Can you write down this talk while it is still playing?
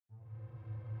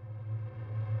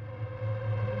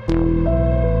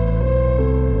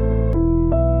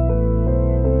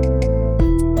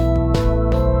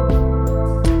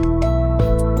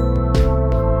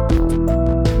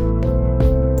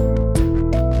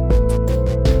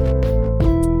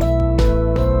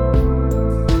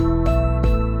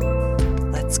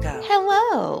Let's go.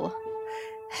 Hello.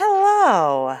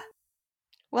 Hello.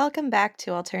 Welcome back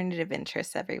to Alternative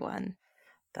Interests, everyone.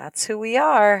 That's who we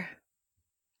are.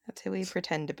 That's who we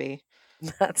pretend to be.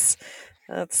 That's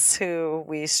who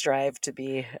we strive to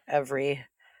be every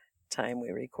time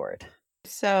we record.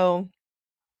 So,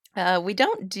 we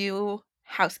don't do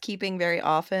housekeeping very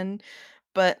often,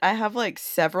 but I have like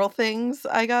several things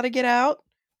I gotta get out.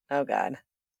 Oh God.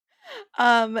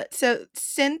 So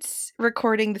since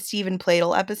recording the Stephen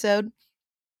Pladel episode,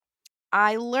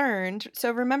 I learned.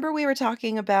 So remember we were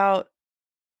talking about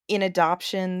in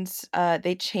adoptions,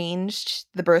 they changed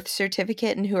the birth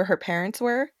certificate and who her parents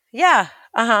were. Yeah.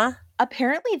 Uh-huh.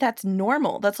 Apparently, that's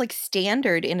normal. That's like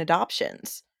standard in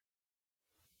adoptions.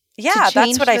 Yeah, that's what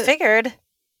change I the figured.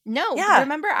 No, Yeah.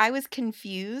 remember I was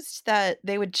confused that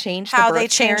they would change the How they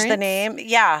birth changed the parents? name.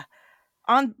 Yeah.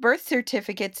 On birth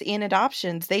certificates in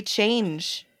adoptions, they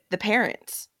change the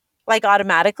parents. Like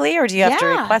automatically, or do you have to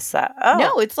Yeah. request that? Oh.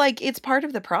 No, it's like it's part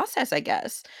of the process, I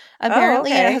guess. Oh,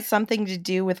 Apparently, it okay. has something to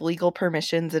do with legal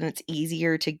permissions, and it's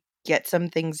easier to get some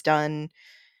things done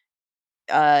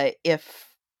if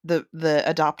the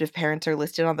adoptive parents are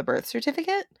listed on the birth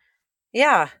certificate.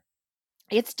 Yeah.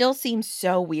 It still seems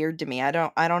so weird to me. I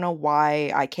don't know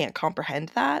why I can't comprehend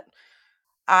that.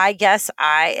 I guess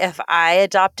if I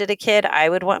adopted a kid, I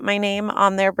would want my name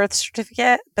on their birth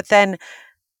certificate. But then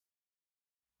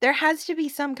There has to be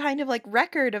some kind of like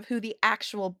record of who the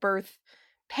actual birth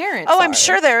parents oh, are. I'm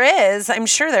sure there is. I'm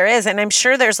sure there is. And I'm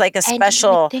sure there's like a And you would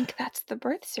special think that's the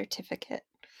birth certificate.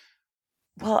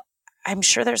 well, I'm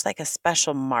sure there's like a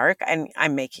special mark.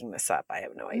 I'm making this up. I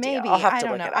have no idea. I'll Maybe. have I to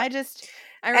don't look know. it up.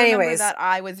 I remember Anyways, that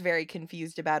I was very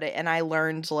confused about it and I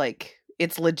learned like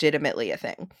it's legitimately a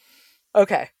thing.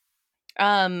 okay.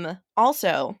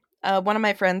 Also, one of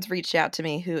my friends reached out to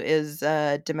me who is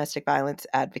a domestic violence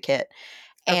advocate.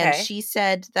 And Okay. she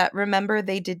said that remember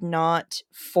they did not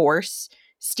force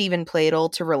Stephen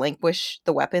Pladel to relinquish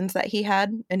the weapons that he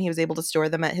had and he was able to store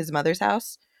them at his mother's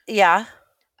house. Yeah.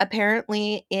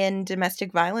 Apparently in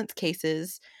domestic violence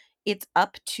cases, it's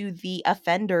up to the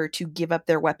offender to give up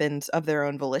their weapons of their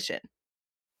own volition.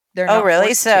 They're Oh, not really?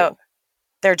 forced So to.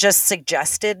 they're just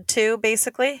suggested to,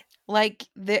 basically? Like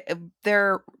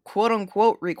they're quote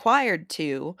unquote required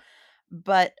to,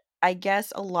 but I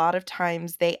guess a lot of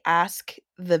times they ask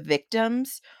the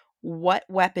victims, what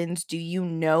weapons do you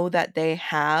know that they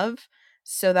have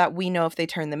so that we know if they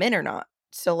turn them in or not.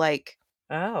 So like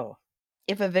Oh.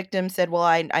 if a victim said, well,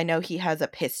 I know he has a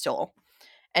pistol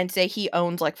and say he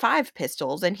owns like 5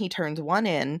 pistols and he turns one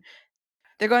in,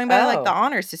 they're going by like the Oh.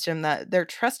 honor system that they're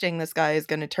trusting this guy is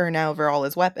going to turn over all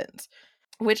his weapons,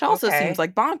 which also seems Okay.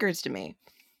 like bonkers to me.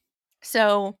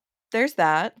 So there's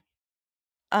that.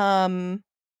 Um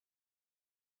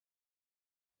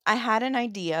I had an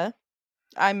idea.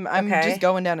 I'm just Okay.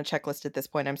 going down a checklist at this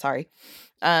point. I'm sorry.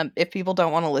 If people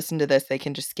don't want to listen to this, they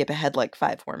can just skip ahead like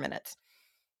 5 more minutes.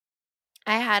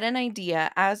 I had an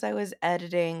idea as I was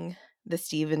editing the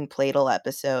Stephen Pladel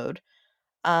episode.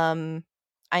 Um,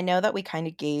 I know that we kind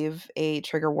of gave a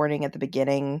trigger warning at the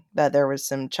beginning that there was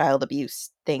some child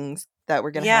abuse things that were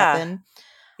going to Yeah. happen.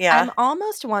 Yeah. I'm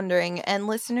almost wondering, and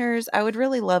listeners, I would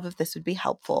really love if this would be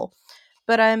helpful.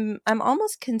 But I'm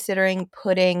almost considering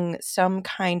putting some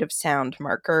kind of sound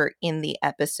marker in the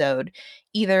episode,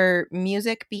 either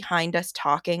music behind us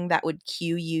talking that would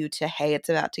cue you to hey, it's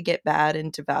about to get bad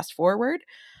and to fast forward,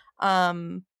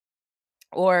 um,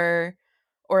 or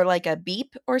like a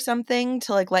beep or something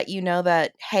to like let you know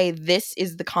that hey, this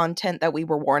is the content that we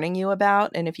were warning you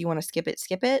about, and if you want to skip it,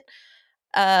 skip it.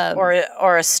 Um,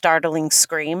 Or a startling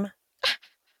scream.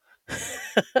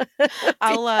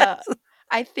 I'll Because-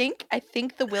 I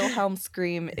think the Wilhelm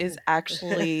scream is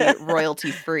actually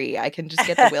royalty free. I can just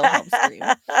get the Wilhelm scream.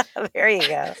 There you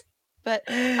go. But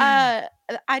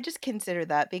I just consider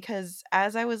that because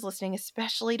as I was listening,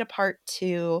 especially to part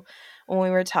 2 when we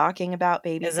were talking about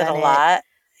Baby Is it a Bennett, lot?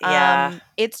 Yeah.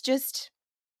 it's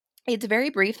very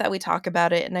brief that we talk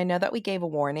about it and I know that we gave a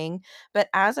warning, but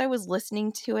as I was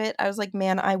listening to it, I was like,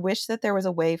 man, I wish that there was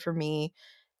a way for me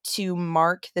to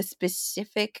mark the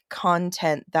specific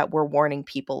content that we're warning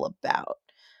people about.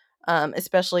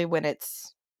 Especially when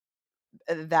it's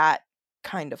that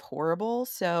kind of horrible.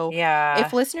 So if Yeah.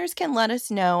 listeners can let us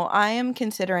know, I am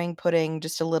considering putting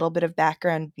just a little bit of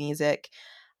background music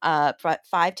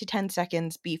 5 to 10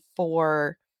 seconds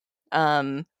before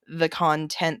the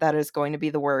content that is going to be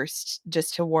the worst,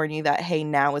 just to warn you that, hey,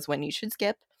 now is when you should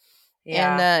skip.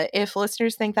 Yeah. And if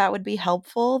listeners think that would be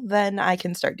helpful, then I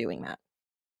can start doing that.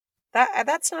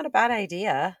 That's not a bad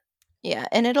idea. Yeah,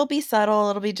 and it'll be subtle.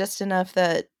 It'll be just enough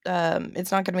that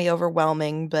it's not going to be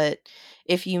overwhelming. But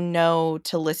if you know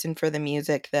to listen for the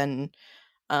music, then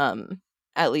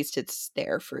at least it's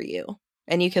there for you.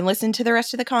 And you can listen to the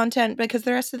rest of the content, because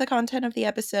the rest of the content of the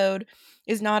episode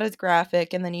is not as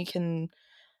graphic. And then you can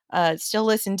still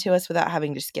listen to us without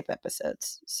having to skip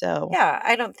episodes. So Yeah,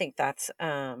 I don't think that's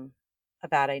a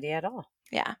bad idea at all.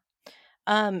 yeah.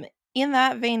 In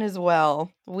that vein as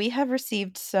well, we have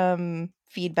received some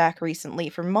feedback recently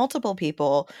from multiple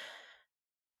people,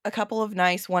 a couple of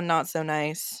nice, one not so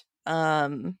nice,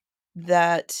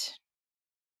 that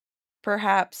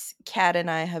perhaps Kat and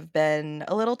I have been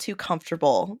a little too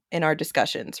comfortable in our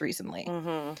discussions recently,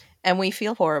 Mm-hmm. and we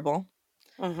feel horrible.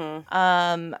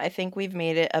 Mm-hmm. I think we've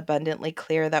made it abundantly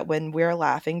clear that when we're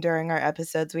laughing during our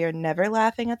episodes, we are never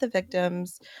laughing at the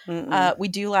victims. Mm-mm. We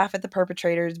do laugh at the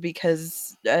perpetrators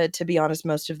because, to be honest,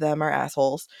 most of them are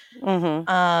assholes.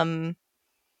 Mm-hmm.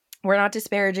 We're not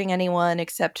disparaging anyone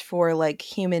except for like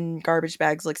human garbage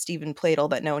bags like Stephen Pladle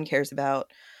that no one cares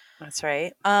about. That's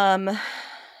right.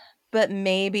 But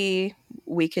maybe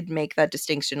we could make that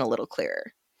distinction a little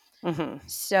clearer. Mm-hmm.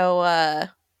 So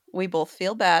we both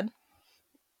feel bad.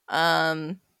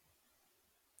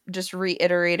 Just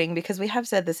reiterating, because we have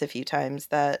said this a few times,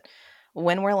 that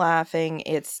when we're laughing,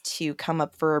 it's to come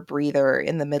up for a breather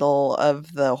in the middle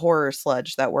of the horror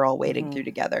sludge that we're all wading Mm-hmm. through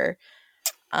together.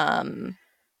 And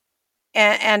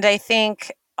I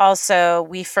think also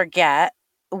we forget,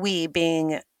 we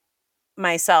being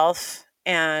myself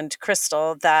and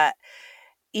Crystal, that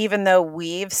even though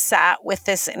we've sat with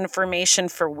this information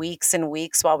for weeks and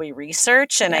weeks while we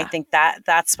research, and I Yeah. think that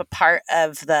that's a part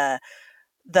of the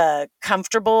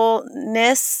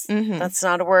comfortableness, Mhm. that's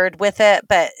not a word, with it,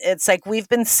 but it's like we've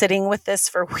been sitting with this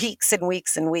for weeks and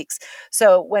weeks and weeks.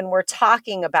 So when we're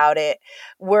talking about it,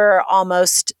 we're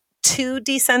almost too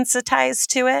desensitized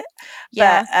to it.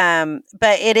 Yeah.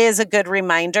 But it is a good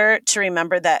reminder to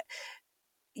remember that,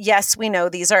 yes, we know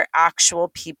these are actual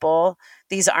people.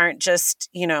 These aren't just,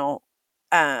 They're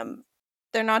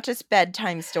not just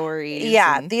bedtime stories.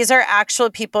 yeah, these are actual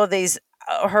people. These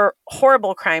her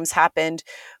horrible crimes happened.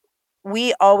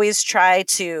 We always try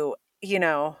to,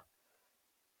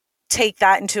 take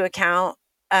that into account.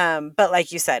 But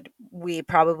like you said, we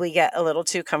probably get a little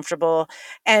too comfortable,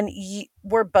 and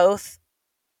we're both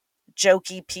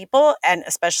jokey people, and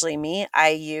especially me, I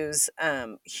use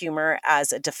humor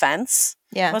as a defense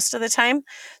Yeah. most of the time.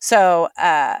 So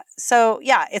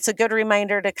yeah, it's a good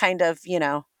reminder to kind of,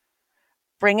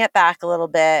 bring it back a little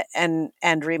bit, and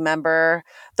remember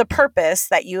the purpose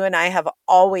that you and I have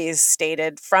always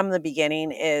stated from the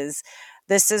beginning is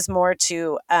this is more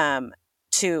to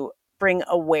bring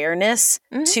awareness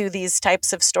Mhm. to these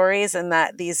types of stories, and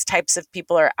that these types of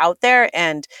people are out there,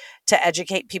 and to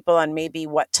educate people on maybe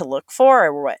what to look for,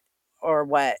 or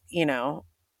what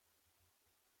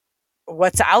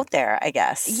what's out there, I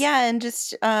guess. Yeah, and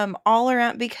just all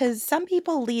around, because some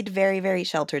people lead very, very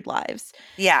sheltered lives.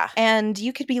 Yeah. And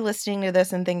you could be listening to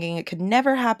this and thinking it could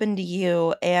never happen to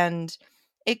you, and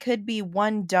it could be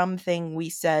one dumb thing we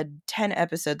said 10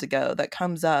 episodes ago that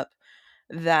comes up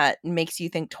that makes you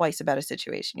think twice about a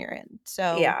situation you're in.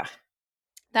 So Yeah.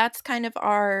 that's kind of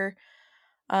our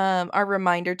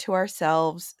reminder to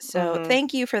ourselves. So Mhm.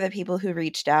 thank you for the people who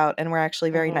reached out and were actually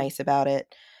very Mhm. nice about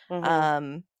it.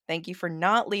 Mhm. Thank you for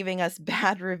not leaving us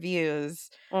bad reviews,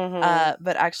 Mhm.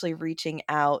 but actually reaching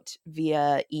out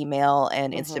via email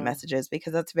and instant Mhm. messages,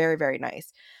 because that's very, very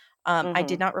nice. I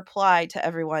did Mhm. not reply to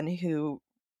everyone who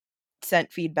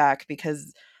sent feedback,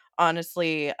 because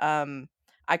honestly,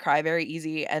 I cry very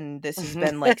easy, and this has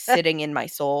been like sitting in my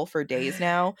soul for days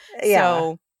now. Yeah.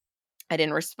 So I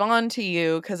didn't respond to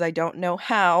you because I don't know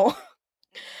how.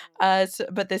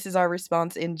 But this is our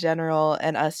response in general,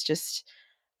 and us just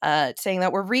saying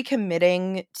that we're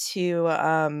recommitting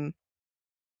to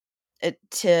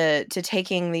to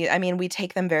taking the. I mean, we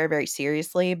take them very, very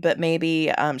seriously, but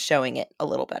maybe showing it a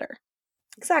little better.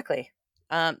 Exactly.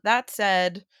 That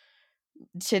said,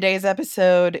 today's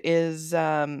episode is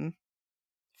fun.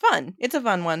 It's a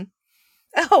fun one.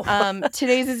 Oh.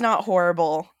 Today's is not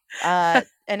horrible.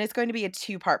 And it's going to be a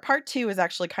two-part. Part 2 is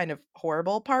actually kind of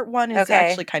horrible. Part 1 is Okay.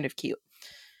 actually kind of cute.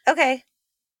 Okay.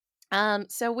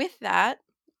 So with that,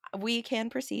 we can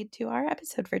proceed to our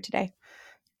episode for today.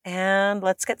 And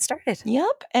let's get started.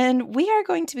 Yep, and we are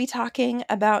going to be talking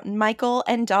about Michael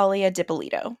and Dahlia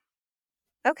Dippolito.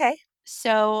 Okay.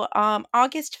 So,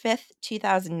 August 5th,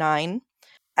 2009,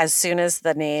 as soon as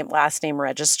the last name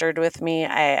registered with me,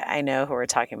 I know who we're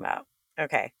talking about.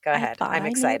 Okay, go ahead. I'm I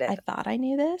excited. thought I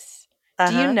knew this.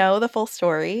 Do you Uh-huh. know the full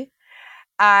story?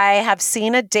 I have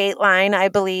seen a Dateline, I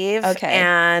believe, Okay.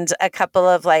 and a couple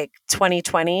of like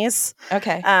 2020s.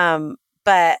 Okay. Um,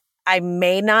 but I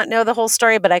may not know the whole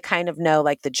story, but I kind of know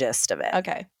like the gist of it.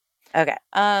 Okay. Okay.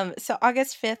 So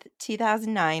August 5th,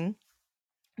 2009,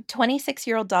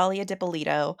 26-year-old Dahlia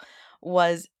DiPolito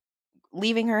was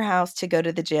leaving her house to go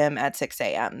to the gym at 6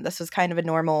 a.m. This was kind of a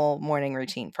normal morning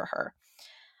routine for her.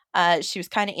 She was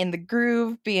kind of in the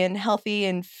groove, being healthy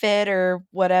and fit or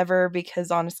whatever, because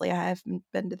honestly, I haven't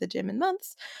been to the gym in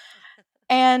months.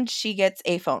 And she gets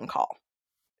a phone call.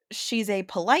 She's a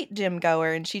polite gym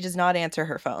goer and she does not answer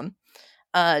her phone.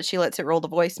 She lets it roll to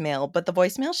voicemail, but the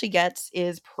voicemail she gets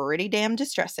is pretty damn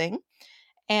distressing.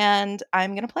 And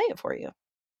I'm going to play it for you.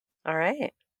 All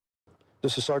right.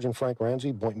 This is Sergeant Frank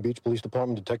Ramsey, Boynton Beach Police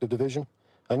Department Detective Division.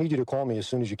 I need you to call me as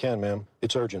soon as you can, ma'am.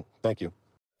 It's urgent. Thank you.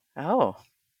 Oh.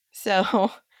 So,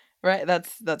 right,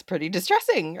 that's pretty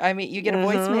distressing. I mean, you get a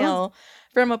Mm-hmm. voicemail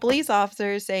from a police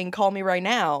officer saying, "Call me right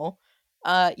now."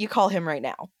 You call him right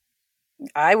now.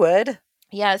 I would.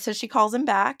 Yeah, so she calls him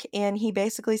back, and he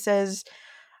basically says,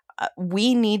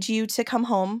 "We need you to come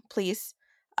home, please,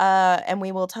 and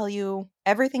we will tell you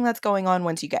everything that's going on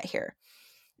once you get here."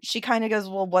 She kind of goes,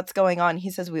 "Well, what's going on?" He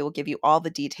says, "We will give you all the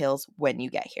details when you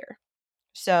get here."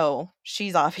 So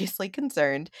she's obviously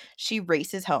concerned. She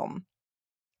races home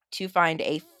to find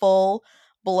a full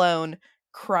blown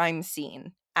crime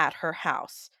scene at her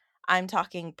house. I'm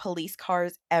talking police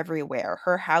cars everywhere.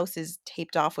 Her house is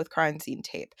taped off with crime scene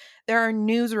tape. There are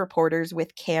news reporters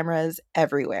with cameras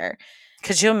everywhere.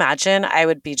 Could you imagine? I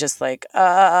would be just like,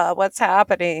 what's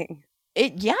happening?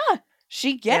 Yeah,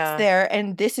 she gets Yeah. there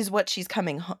and this is what she's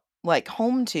coming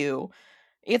home to.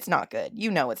 It's not good.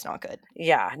 You know it's not good.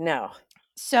 Yeah, no.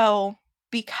 So,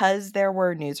 because there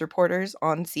were news reporters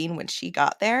on scene when she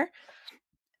got there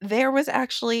was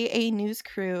actually a news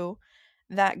crew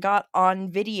that got on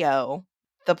video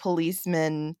the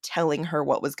policeman telling her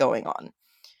what was going on.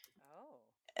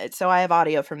 Oh. So I have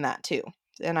audio from that too,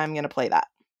 and I'm going to play that.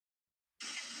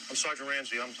 I'm Sergeant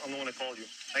Ramsey. I'm the one that called you.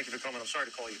 Thank you for coming. I'm sorry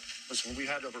to call you. Listen, we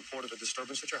had a report of a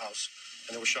disturbance at your house,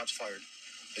 and there were shots fired.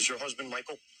 Is your husband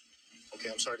Michael? Okay,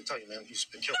 I'm sorry to tell you, man. He's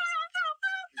been killed.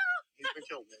 He's been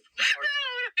killed, man. I'm sorry.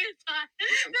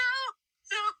 Listen,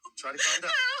 try to calm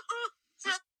down.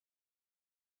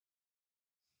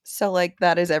 So like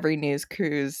that is every news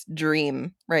crew's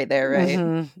dream right there, right?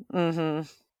 Mm-hmm. Mm-hmm.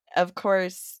 Of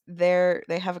course, they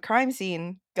have a crime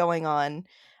scene going on.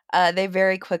 They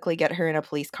very quickly get her in a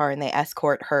police car and they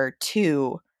escort her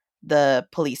to the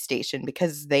police station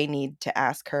because they need to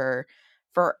ask her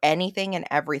for anything and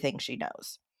everything she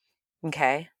knows.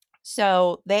 Okay.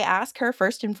 So they ask her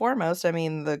first and foremost, I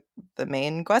mean, the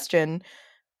main question,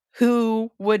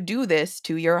 who would do this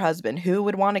to your husband? Who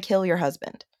would want to kill your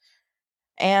husband?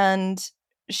 And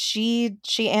she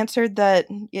answered that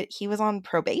he was on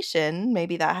probation.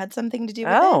 Maybe that had something to do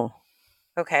with it. Oh.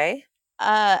 Okay.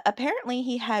 Apparently,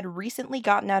 he had recently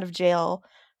gotten out of jail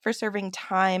for serving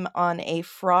time on a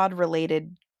fraud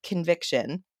related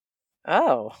conviction.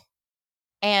 Oh.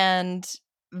 And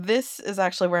this is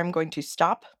actually where I'm going to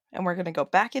stop and we're going to go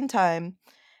back in time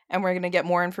and we're going to get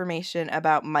more information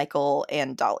about Michael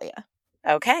and Dahlia.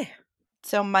 Okay.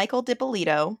 So, Michael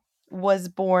DiPolito was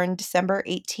born December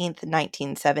 18th,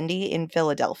 1970, in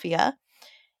Philadelphia.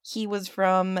 He was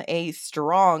from a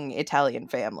strong Italian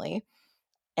family,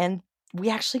 and we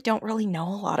actually don't really know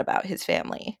a lot about his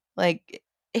family. Like,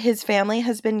 his family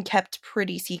has been kept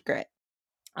pretty secret.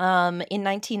 In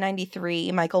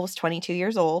 1993, Michael was 22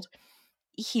 years old.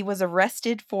 He was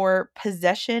arrested for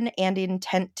possession and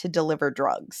intent to deliver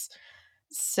drugs.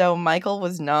 So Michael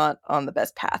was not on the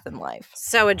best path in life.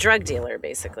 So a drug dealer,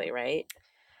 basically, right?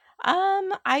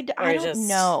 I Or don't just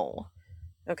know.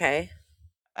 okay.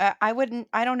 I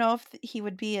don't know if he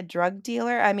would be a drug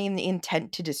dealer. I mean, the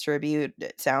intent to distribute,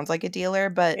 it sounds like a dealer,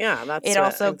 but Yeah, that's it what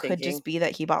also I'm could thinking. just be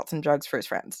that he bought some drugs for his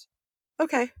friends.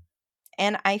 Okay.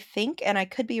 And I think, and I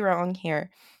could be wrong here,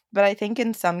 but I think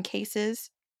in some cases,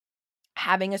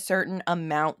 having a certain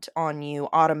amount on you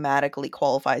automatically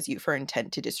qualifies you for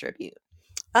intent to distribute.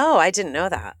 Oh, I didn't know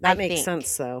that. I That makes think.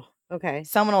 sense, though. Okay.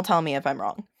 Someone will tell me if I'm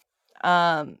wrong.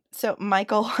 So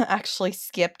Michael actually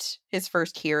skipped his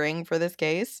first hearing for this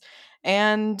case,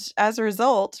 and as a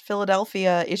result,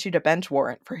 Philadelphia issued a bench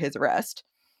warrant for his arrest.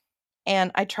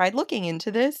 And I tried looking into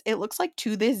this. It looks like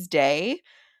to this day,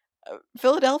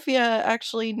 Philadelphia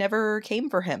actually never came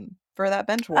for him for that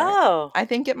bench warrant. Oh, I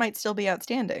think it might still be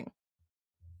outstanding.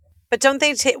 but don't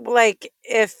they take like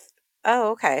if?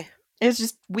 Oh, okay. It's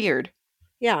just weird.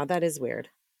 Yeah, that is weird.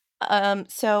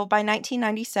 So by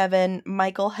 1997,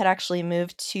 Michael had actually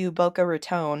moved to Boca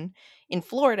Raton in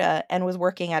Florida and was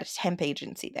working at a temp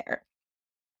agency there.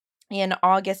 In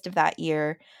August of that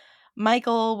year,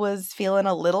 Michael was feeling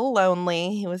a little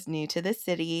lonely. He was new to the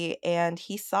city and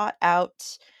he sought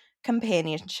out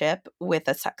companionship with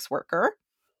a sex worker.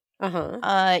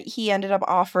 Uh-huh. He ended up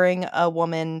offering a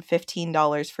woman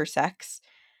 $15 for sex.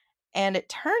 And it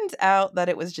turns out that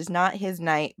it was just not his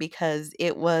night because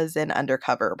it was an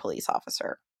undercover police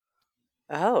officer.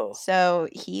 Oh. So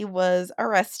he was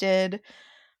arrested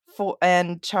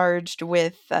and charged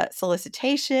with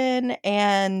solicitation,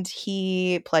 and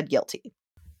he pled guilty.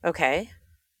 Okay.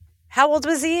 How old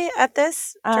was he at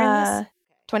this during this?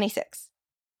 26.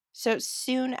 So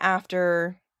soon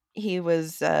after he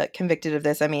was convicted of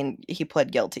this, I mean, he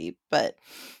pled guilty, but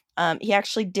he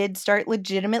actually did start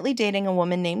legitimately dating a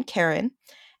woman named Karen,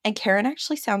 and Karen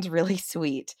actually sounds really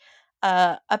sweet.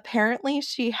 Apparently,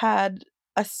 she had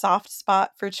a soft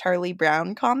spot for Charlie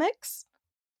Brown comics.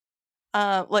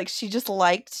 Like she just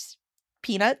liked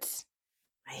Peanuts.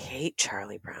 I hate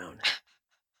Charlie Brown.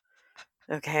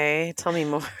 Okay, tell me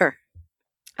more.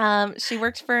 She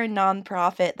worked for a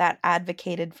nonprofit that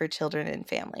advocated for children and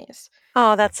families.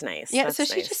 Oh, that's nice. Yeah, That's so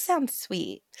she nice. just sounds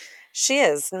sweet. She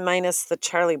is, minus the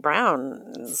Charlie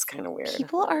Brown is kind of weird.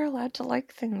 People are allowed to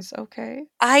like things, okay?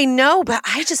 I know, but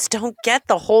I just don't get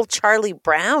the whole Charlie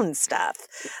Brown stuff.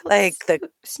 Like the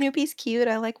Snoopy's cute.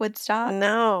 I like Woodstock.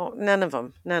 no, none of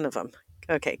them. None of them.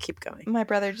 Okay, keep going. My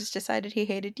brother just decided he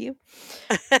hated you.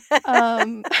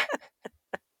 Um,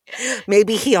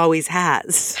 Maybe he always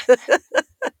has.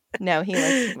 no, he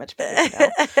likes you much better than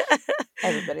Elle.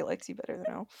 Everybody likes you better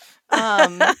than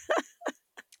Elle.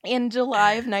 In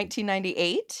July of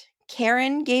 1998,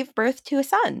 Karen gave birth to a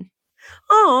son.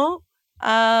 Oh,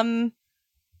 Um,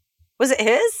 was it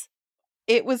his?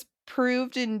 it was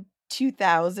proved in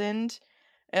 2000,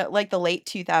 like the late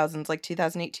 2000s, like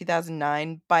 2008,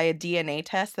 2009, by a DNA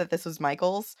test that this was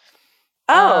Michael's.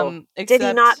 Oh, did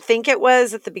he not Except think it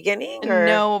was at the beginning, or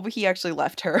no, he actually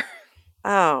left her.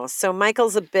 Oh, so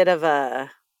Michael's a bit of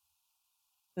a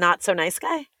not so nice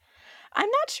guy? I'm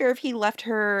not sure if he left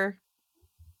her,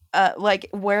 like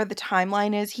where the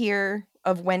timeline is here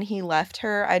of when he left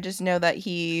her. I just know that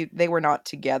they were not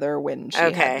together when she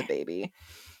had the Okay. baby.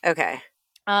 Okay.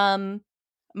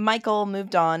 Michael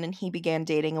moved on and he began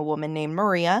dating a woman named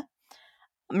Maria.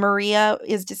 Maria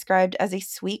is described as a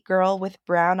sweet girl with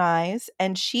brown eyes,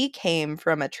 and she came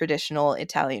from a traditional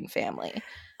Italian family.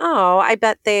 Oh, I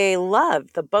bet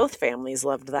both families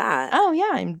loved that. Oh, yeah,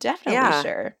 I'm definitely Yeah.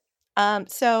 sure.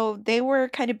 So they were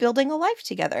kind of building a life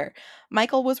together.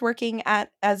 Michael was working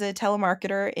as a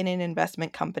telemarketer in an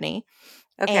investment company.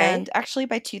 Okay. And actually,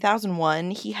 by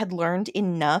 2001, he had learned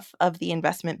enough of the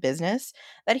investment business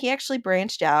that he actually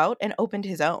branched out and opened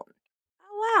his own.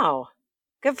 Oh, wow.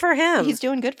 Good for him. He's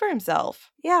doing good for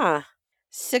himself. Yeah.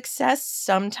 Success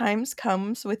sometimes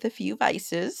comes with a few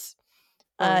vices.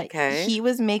 Okay. He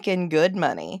was making good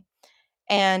money,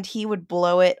 and he would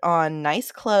blow it on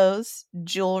nice clothes,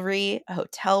 jewelry,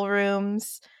 hotel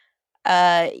rooms.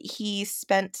 He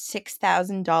spent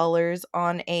 $6,000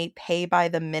 on a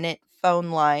pay-by-the-minute phone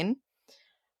line.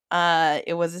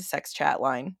 It was a sex chat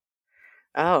line.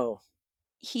 Oh.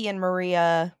 He and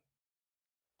Maria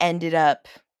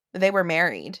they were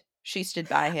married. She stood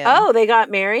by him. Oh, they got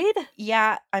married?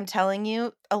 Yeah, I'm telling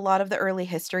you, a lot of the early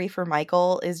history for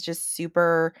Michael is just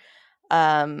super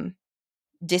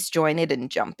disjointed and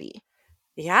jumpy.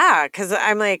 Yeah, because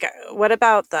I'm like, what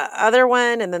about the other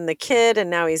one and then the kid and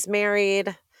now he's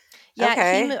married? Yeah,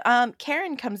 Okay.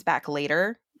 Karen comes back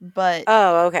later, but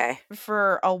Oh, okay.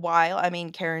 for a while, I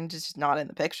mean, Karen's just not in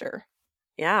the picture.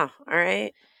 Yeah. All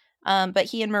right. But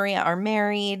he and Maria are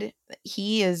married.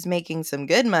 He is making some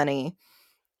good money,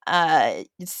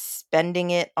 spending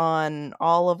it on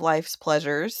all of life's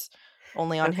pleasures,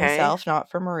 only on Okay. himself, not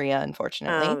for Maria,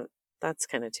 unfortunately. That's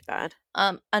kind of too bad.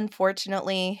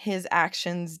 Unfortunately, his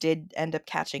actions did end up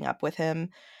catching up with him.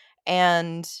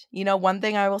 And, one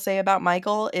thing I will say about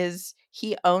Michael is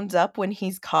he owns up when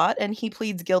he's caught and he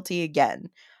pleads guilty again.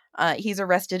 He's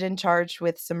arrested and charged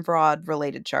with some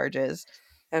fraud-related charges.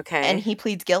 Okay. And he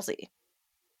pleads guilty.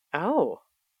 Oh.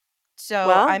 So,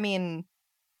 Well, I mean,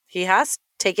 he has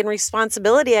taken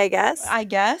responsibility, I guess. I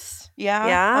guess, yeah.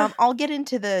 Yeah. I'll get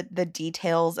into the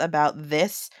details about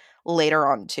this later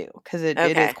on too, because it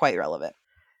is Okay. quite relevant.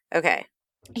 Okay.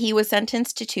 He was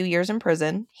sentenced to 2 years in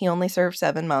prison. He only served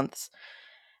 7 months.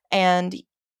 And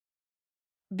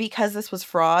because this was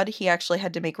fraud, he actually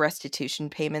had to make restitution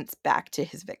payments back to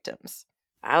his victims.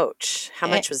 Ouch. How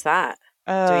Eh, much was that?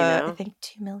 Do we know? I think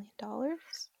 $2 million.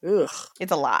 Ugh.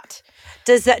 It's a lot.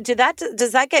 Does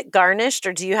that get garnished,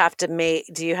 or do you have to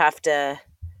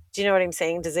do you know what I'm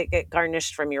saying? Does it get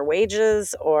garnished from your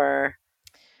wages, or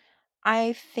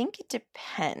I think it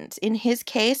depends. In his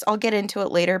case, I'll get into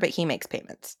it later, but he makes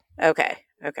payments. okay.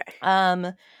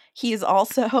 Okay. He is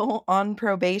also on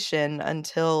probation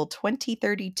until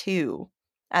 2032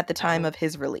 at the time Oh. of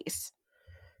his release.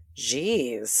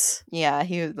 Jeez. Yeah,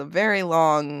 he was a very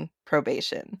long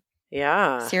probation.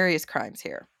 Yeah. Serious crimes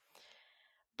here.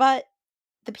 But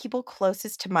the people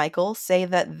closest to Michael say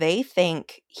that they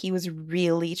think he was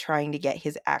really trying to get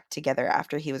his act together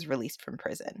after he was released from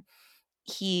prison.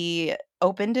 He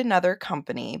opened another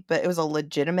company, but it was a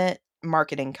legitimate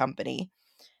marketing company.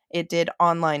 It did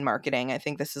online marketing. I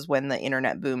think this is when the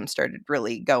internet boom started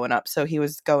really going up. So he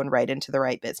was going right into the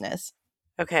right business.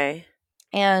 Okay.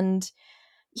 And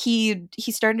he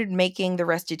started making the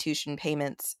restitution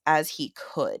payments as he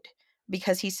could.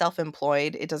 Because he's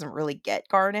self-employed, it doesn't really get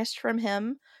garnished from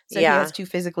him. So he Yeah. has to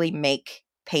physically make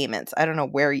payments. I don't know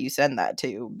where you send that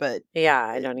to, but Yeah,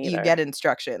 I don't you either. get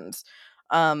instructions.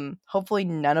 Hopefully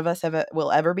none of us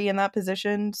will ever be in that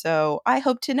position. So I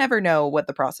hope to never know what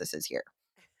the process is here.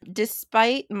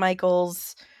 Despite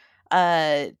Michael's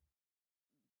uh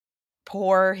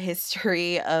poor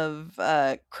history of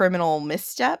criminal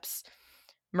missteps,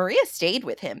 Maria stayed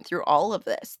with him through all of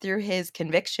this, through his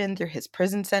conviction, through his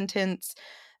prison sentence,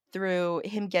 through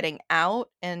him getting out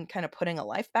and kind of putting a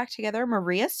life back together.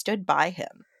 Maria stood by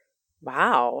him.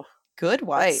 Wow. Good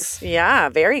wife. Yeah,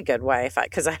 very good wife,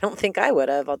 because I don't think I would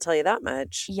have, I'll tell you that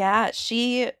much. Yeah,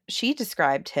 she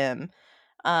described him.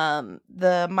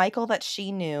 The Michael that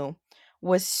she knew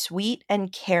was sweet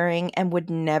and caring and would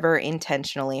never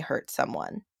intentionally hurt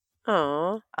someone.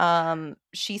 Oh.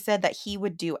 She said that he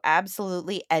would do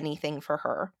absolutely anything for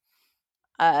her.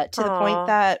 To the point Aw.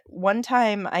 that one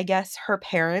time, I guess her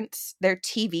parents, their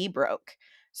TV broke.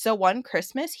 So one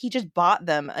Christmas, he just bought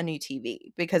them a new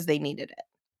TV because they needed it.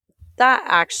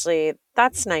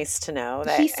 That's nice to know. He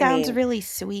That, I sounds mean, really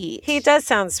sweet. he does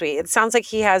sound sweet. It sounds like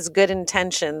he has good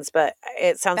intentions, but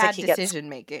it sounds like Bad he gets, decision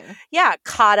making. yeah,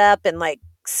 caught up in like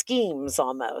schemes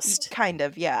almost. Kind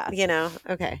of, yeah. You know?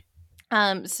 Okay.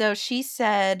 So she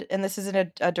said, and this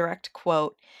isn't a direct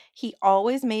quote, he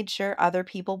always made sure other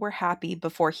people were happy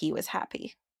before he was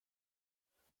happy.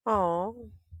 Oh,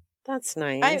 that's He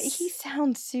nice.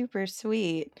 sounds super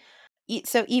sweet.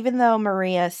 So even though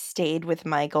Maria stayed with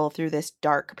Michael through this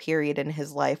dark period in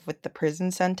his life with the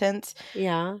prison sentence,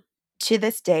 Yeah. to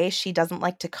this day she doesn't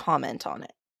like to comment on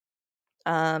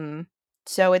it.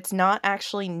 So it's not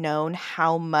actually known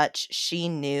how much she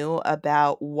knew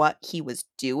about what he was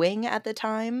doing at the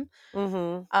time.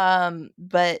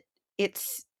 But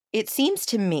it seems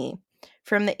to me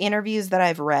from the interviews that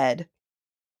I've read,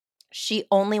 she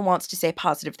only wants to say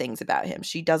positive things about him.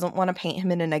 She doesn't want to paint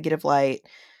him in a negative light.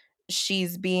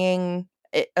 She's being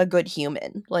a good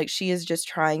human. Like, she is just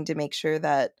trying to make sure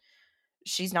that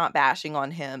she's not bashing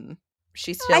on him.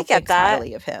 She I still get thinks that.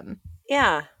 highly of him.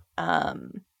 Yeah.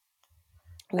 Um,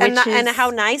 And which is how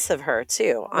nice of her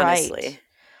too, honestly. right.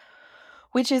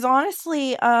 Which is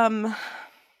honestly,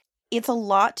 it's a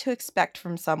lot to expect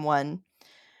from someone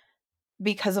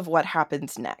because of what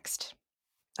happens next.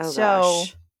 Oh So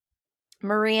gosh.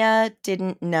 Maria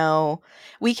didn't know.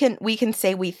 We can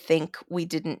say we think we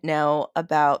didn't know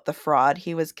about the fraud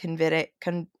he was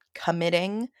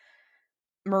committing.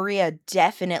 Maria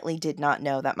definitely did not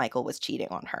know that Michael was cheating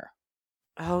on her.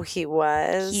 Oh, he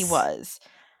was? He was.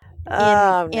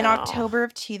 Oh In no. October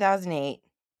of 2008,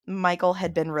 Michael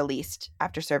had been released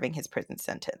after serving his prison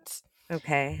sentence.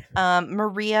 Okay.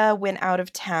 Maria went out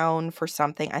of town for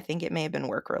something. I think it may have been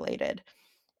work related.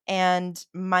 And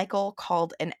Michael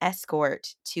called an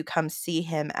escort to come see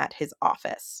him at his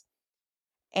office.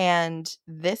 And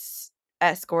this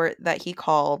escort that he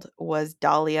called was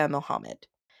Dahlia Mohammed.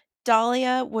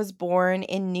 Dahlia was born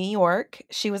in New York.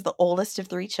 She was the oldest of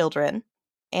 3 children.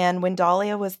 And when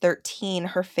Dahlia was 13,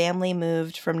 her family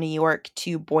moved from New York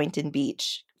to Boynton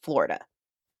Beach, Florida.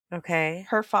 Okay.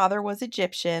 Her father was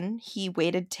Egyptian. He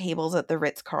waited tables at the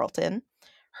Ritz-Carlton.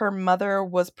 Her mother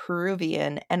was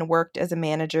Peruvian and worked as a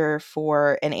manager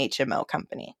for an HMO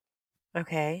company.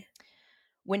 Okay.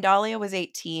 When Dahlia was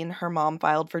 18, her mom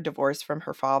filed for divorce from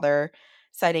her father,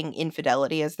 citing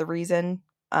infidelity as the reason.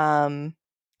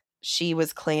 She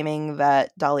was claiming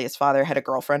that Dahlia's father had a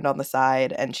girlfriend on the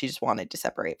side and she just wanted to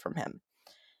separate from him.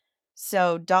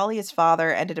 So Dahlia's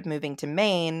father ended up moving to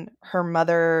Maine. Her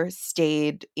mother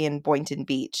stayed in Boynton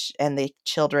Beach and the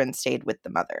children stayed with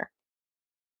the mother.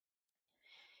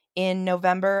 In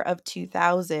November of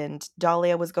 2000,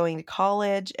 Dahlia was going to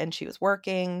college and she was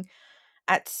working.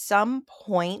 At some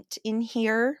point in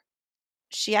here,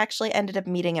 she actually ended up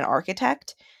meeting an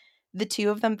architect. The two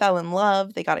of them fell in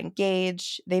love. They got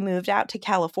engaged. They moved out to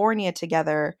California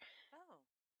together.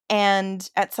 And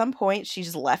at some point, she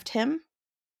just left him.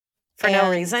 For no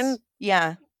reason?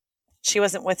 Yeah. She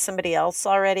wasn't with somebody else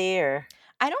already, or?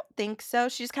 I don't think so.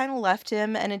 She just kind of left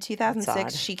him. And in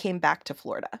 2006, odd. she came back to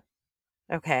Florida.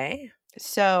 Okay.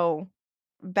 So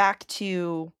back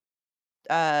to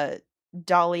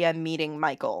Dahlia meeting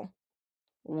Michael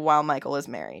while Michael is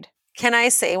married. Can I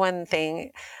say one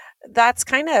thing? That's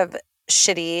kind of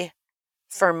shitty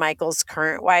for Michael's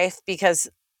current wife, because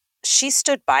she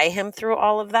stood by him through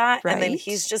all of that, and then Right?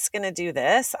 he's just going to do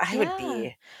this. I would Yeah.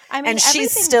 be. I mean, And she's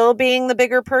everything- still being the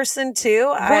bigger person too.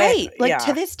 Right. Like, yeah.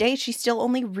 to this day, she still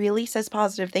only really says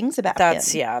positive things about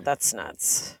That's him. yeah, that's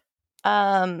nuts.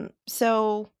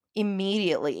 So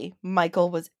immediately, Michael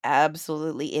was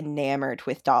absolutely enamored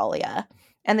with Dahlia,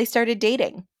 and they started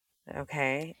dating.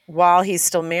 Okay. While he's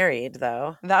still married,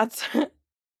 though. That's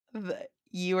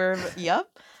you were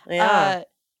yep. Yeah.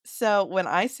 So when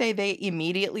I say they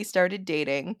immediately started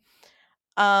dating,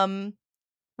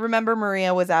 remember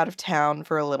Maria was out of town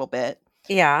for a little bit.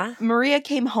 Yeah. Maria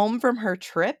came home from her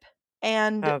trip,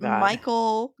 and Oh, God.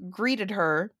 Michael greeted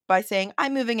her by saying,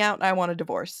 "I'm moving out and I want a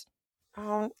divorce."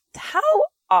 How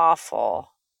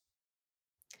awful.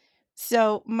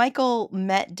 So Michael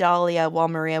met Dahlia while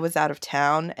Maria was out of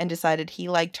town and decided he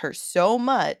liked her so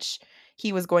much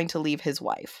he was going to leave his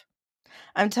wife.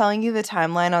 I'm telling you, the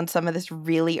timeline on some of this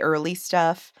really early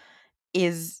stuff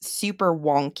is super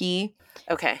wonky.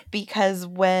 Okay. Because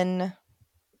when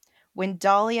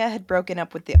Dahlia had broken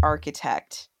up with the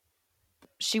architect,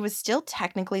 she was still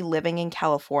technically living in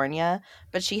California,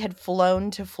 but she had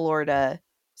flown to Florida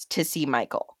to see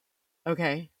Michael.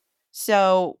 Okay.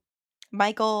 So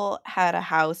Michael had a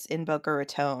house in Boca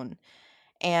Raton,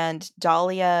 and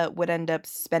Dahlia would end up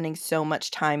spending so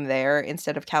much time there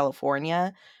instead of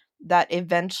California that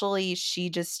eventually she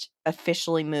just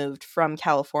officially moved from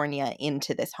California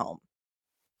into this home.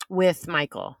 With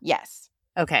Michael. Yes.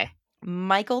 Okay.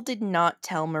 Michael did not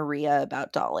tell Maria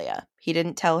about Dahlia. He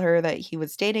didn't tell her that he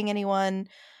was dating anyone.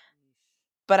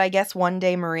 But I guess one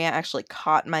day Maria actually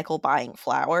caught Michael buying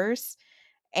flowers,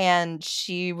 and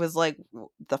she was like,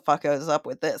 "The fuck is up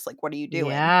with this? Like, what are you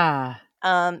doing?" Yeah.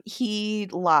 He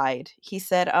lied. He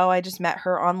said, "Oh, I just met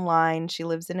her online. She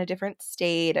lives in a different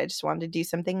state. I just wanted to do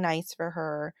something nice for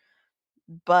her."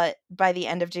 But by the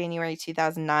end of January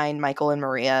 2009, Michael and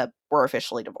Maria were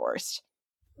officially divorced.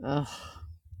 Ugh.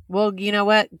 Well, you know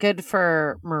what? Good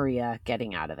for Maria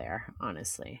getting out of there,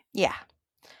 honestly. Yeah.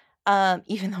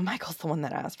 Even though Michael's the one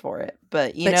that asked for it.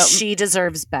 But, But she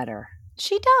deserves better.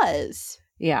 She does.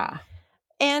 Yeah.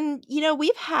 And,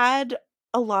 we've had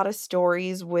a lot of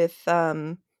stories with,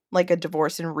 like a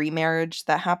divorce and remarriage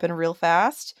that happened real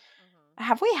fast.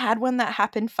 Have we had one that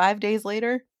happened 5 days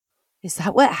later? Is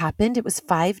that what happened? It was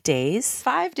 5 days?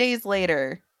 5 days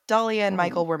later, Dahlia and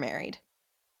Michael were married.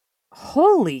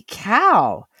 Holy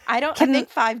cow. I think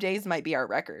 5 days might be our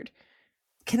record.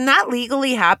 Can that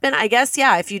legally happen? I guess,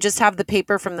 yeah. If you just have the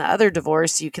paper from the other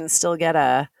divorce, you can still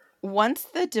get Once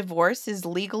the divorce is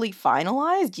legally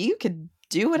finalized, you could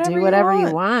do whatever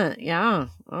you want. Yeah.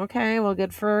 Okay. Well,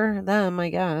 good for them, I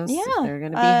guess. Yeah. They're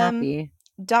going to be happy.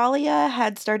 Dahlia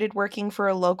had started working for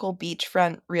a local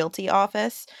beachfront realty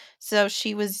office, so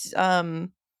she was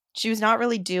not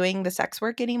really doing the sex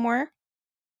work anymore.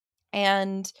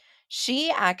 And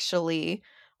she actually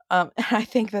I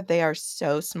think that they are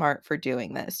so smart for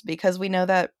doing this, because we know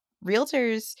that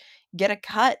realtors get a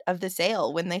cut of the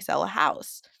sale when they sell a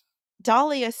house.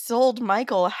 Dahlia sold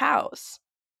Michael a house.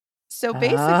 So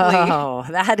basically, Oh,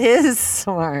 that is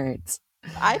smart.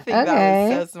 I think that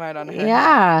was so smart on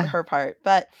her part.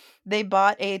 But they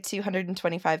bought a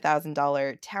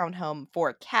 $225,000 townhome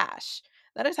for cash.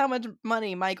 That is how much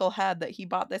money Michael had, that he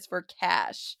bought this for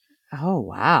cash. Oh,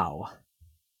 wow.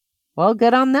 Well,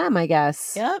 good on them, I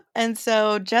guess. Yep. And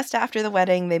so just after the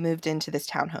wedding, they moved into this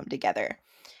townhome together.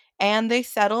 And they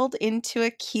settled into a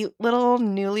cute little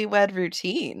newlywed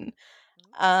routine.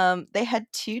 They had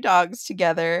 2 dogs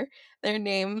together. Their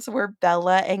names were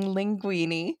Bella and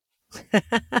Linguini,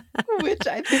 which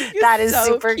I think is that is so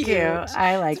super cute.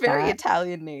 I like it's very that.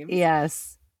 Italian names.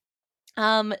 Yes.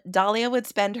 Dahlia would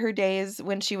spend her days,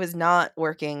 when she was not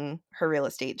working her real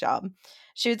estate job,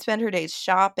 she would spend her days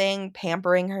shopping,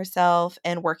 pampering herself,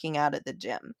 and working out at the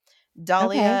gym.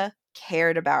 Dahlia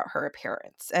cared about her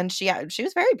appearance, and she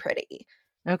was very pretty.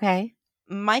 Okay.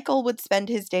 Michael would spend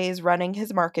his days running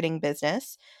his marketing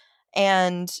business,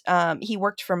 and he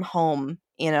worked from home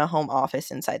in a home office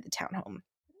inside the townhome.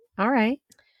 All right.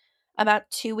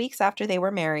 About 2 weeks after they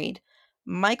were married,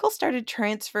 Michael started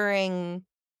transferring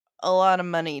a lot of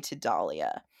money to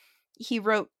Dahlia. He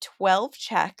wrote 12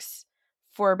 checks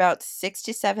for about $6,000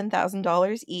 to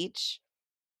 $7,000 each.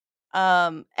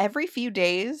 Every few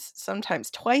days, sometimes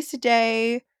twice a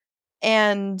day,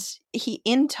 and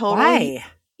Why?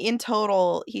 in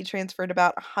total, he transferred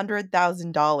about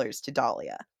 $100,000 to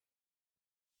Dahlia.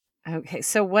 Okay,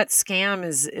 so what scam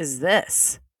is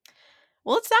this?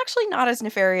 Well, it's actually not as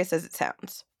nefarious as it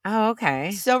sounds. Oh,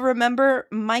 okay. So remember,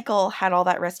 Michael had all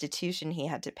that restitution he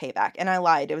had to pay back, and I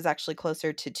lied. It was actually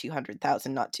closer to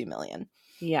 200,000, not 2 million.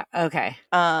 Yeah, okay.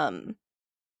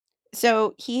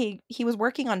 So he was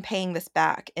working on paying this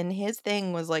back, and his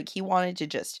thing was like he wanted to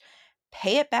just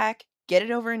pay it back, get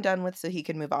it over and done with so he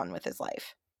could move on with his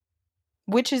life.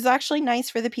 Which is actually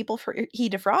nice for the people he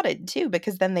defrauded too,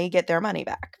 because then they get their money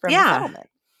back from the settlement.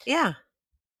 Yeah.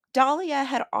 Dahlia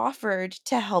had offered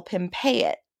to help him pay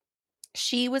it.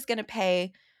 She was going to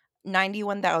pay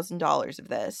 $91,000 of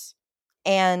this,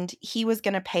 and he was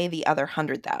going to pay the other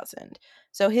 $100,000.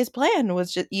 So his plan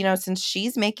was just, since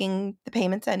she's making the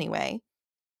payments anyway,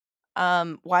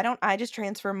 why don't I just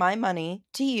transfer my money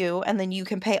to you and then you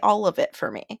can pay all of it for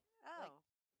me? Oh.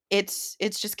 It's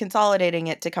just consolidating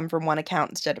it to come from one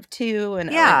account instead of two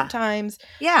and Yeah. random times.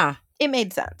 Yeah. It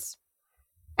made sense.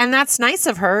 And that's nice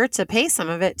of her to pay some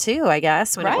of it too, I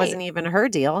guess, when it wasn't even her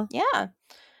deal. Yeah.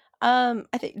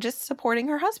 I think just supporting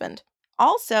her husband.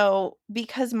 Also,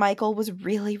 because Michael was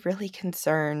really, really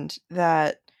concerned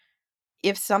that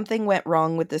if something went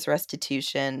wrong with this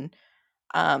restitution,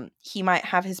 he might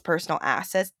have his personal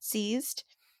assets seized.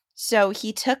 So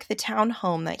he took the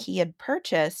townhome that he had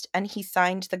purchased and he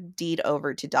signed the deed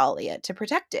over to Dahlia to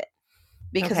protect it.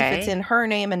 Because if it's in her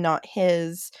name and not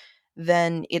his,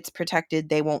 then it's protected.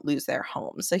 They won't lose their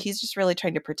home. So he's just really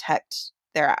trying to protect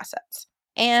their assets.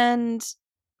 And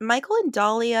Michael and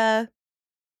Dahlia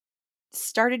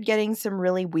started getting some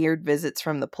really weird visits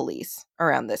from the police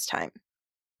around this time.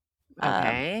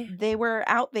 Okay. They were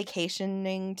out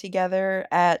vacationing together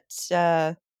at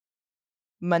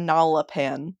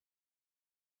Manalapan.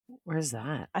 Where's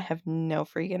that? I have no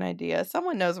freaking idea.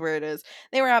 Someone knows where it is.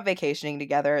 They were out vacationing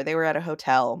together. They were at a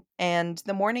hotel. And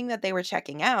the morning that they were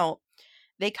checking out,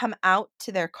 they come out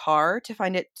to their car to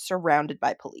find it surrounded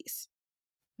by police,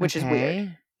 which is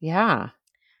weird. Yeah.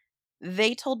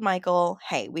 They told Michael,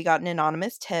 hey, we got an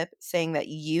anonymous tip saying that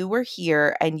you were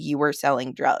here and you were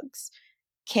selling drugs.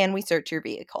 Can we search your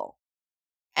vehicle?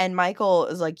 And Michael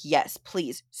is like, yes,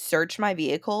 please search my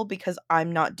vehicle because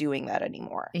I'm not doing that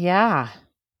anymore. Yeah.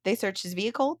 They searched his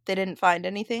vehicle. They didn't find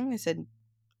anything. They said,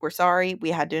 we're sorry.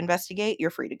 We had to investigate. You're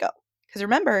free to go. Because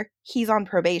remember, he's on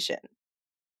probation.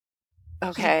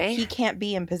 Okay. He can't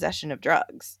be in possession of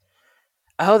drugs.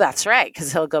 Oh, that's right.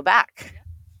 Because he'll go back.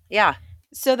 Yeah.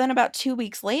 So then about 2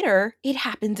 weeks later, it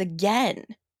happens again.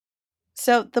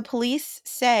 So the police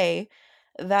say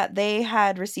that they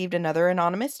had received another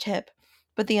anonymous tip,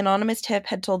 but the anonymous tip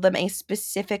had told them a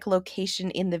specific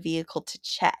location in the vehicle to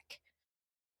check.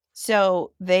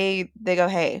 So they go,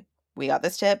 hey, we got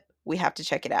this tip. We have to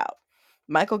check it out.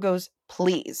 Michael goes,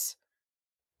 please.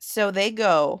 So they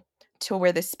go to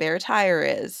where the spare tire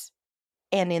is.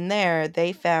 And in there,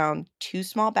 they found 2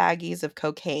 small baggies of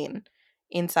cocaine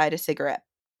inside a cigarette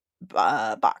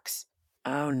box.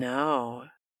 Oh, no.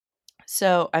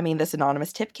 So, I mean, this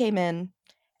anonymous tip came in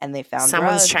and they found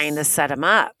Someone's drugs. trying to set him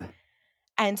up.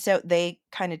 And so they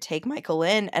kind of take Michael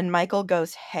in and Michael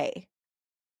goes, hey,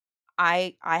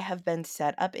 I have been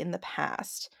set up in the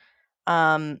past.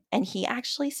 And he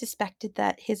actually suspected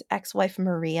that his ex-wife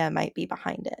Maria might be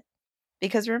behind it.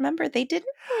 Because remember, they didn't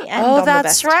really end on the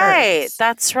best terms.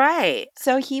 That's right.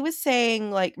 So he was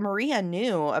saying, like, Maria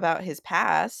knew about his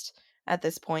past at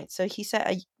this point. So he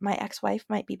said, my ex-wife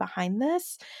might be behind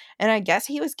this. And I guess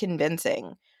he was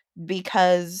convincing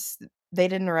because they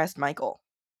didn't arrest Michael.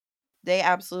 They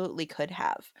absolutely could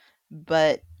have.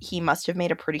 But he must have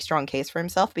made a pretty strong case for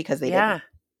himself because they didn't.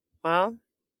 Well.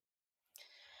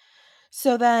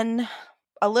 So then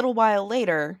a little while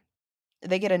later,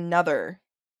 they get another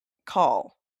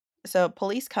call. So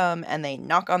police come and they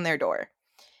knock on their door.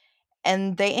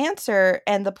 And they answer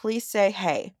and the police say,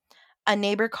 hey, a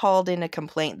neighbor called in a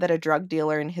complaint that a drug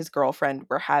dealer and his girlfriend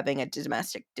were having a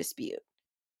domestic dispute.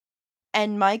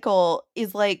 And Michael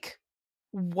is like,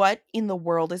 what in the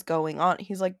world is going on?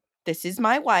 He's like, this is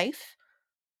my wife.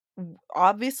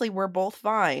 Obviously, we're both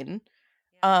fine.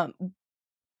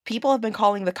 People have been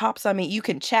calling the cops on me. You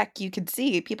can check, you can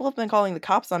see. People have been calling the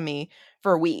cops on me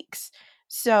for weeks.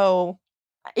 So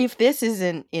if this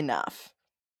isn't enough,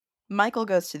 Michael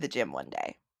goes to the gym one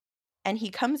day and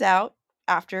he comes out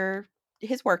after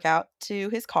his workout to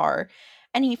his car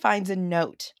and he finds a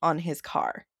note on his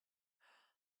car.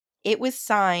 It was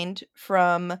signed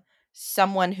from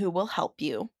someone who will help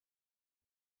you.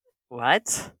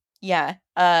 What? Yeah.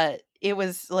 It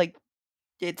was like,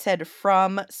 it said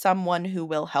from someone who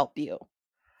will help you.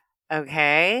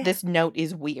 Okay. This note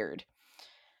is weird.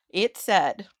 It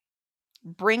said,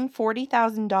 bring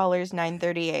 $40,000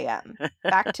 9:30 a.m.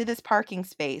 back to this parking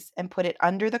space and put it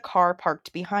under the car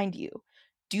parked behind you.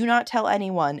 Do not tell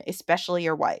anyone, especially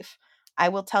your wife. I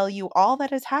will tell you all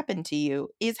that has happened to you,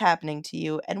 is happening to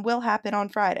you, and will happen on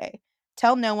Friday.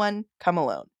 Tell no one, come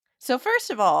alone. So first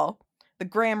of all, the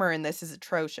grammar in this is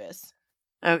atrocious.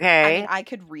 Okay. I mean, I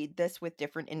could read this with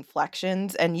different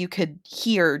inflections and you could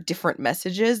hear different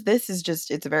messages. This is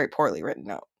just, it's a very poorly written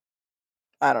note.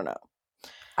 I don't know.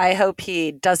 I hope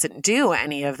he doesn't do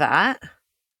any of that.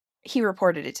 He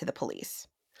reported it to the police.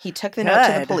 He took the note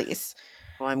to the Good. police.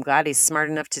 Well, I'm glad he's smart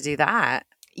enough to do that.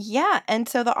 Yeah, and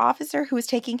so the officer who was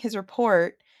taking his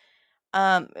report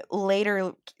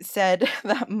later said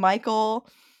that Michael,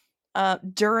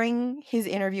 during his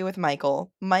interview with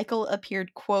Michael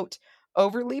appeared, quote,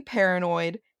 overly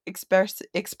paranoid,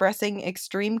 expressing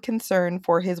extreme concern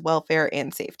for his welfare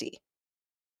and safety.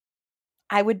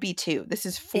 I would be too. This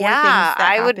is four things that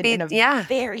happened in a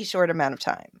very short amount of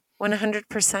time.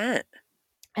 100%.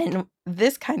 And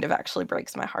this kind of actually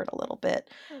breaks my heart a little bit.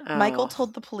 Michael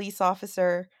told the police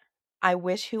officer, I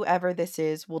wish whoever this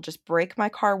is will just break my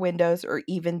car windows or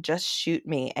even just shoot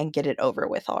me and get it over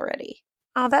with already.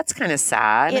 Oh, that's kind of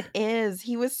sad. It is.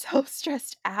 He was so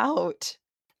stressed out.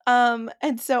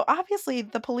 And so obviously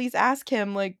the police ask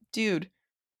him, like, dude,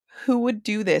 who would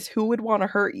do this? Who would want to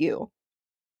hurt you?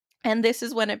 And this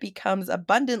is when it becomes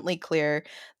abundantly clear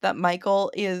that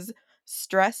Michael is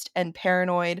stressed and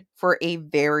paranoid for a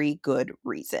very good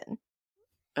reason.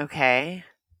 Okay.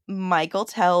 Michael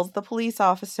tells the police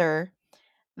officer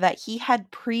that he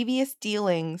had previous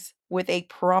dealings with a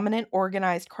prominent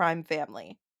organized crime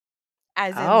family,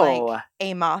 as in like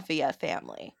a mafia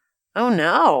family. Oh,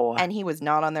 no. And he was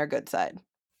not on their good side.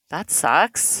 That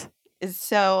sucks.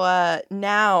 So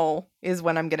now is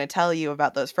when I'm going to tell you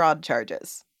about those fraud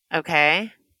charges.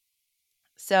 Okay.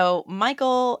 So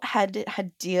Michael had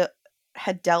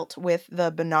dealt with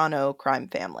the Bonanno crime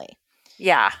family.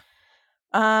 Yeah.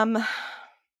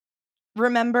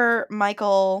 Remember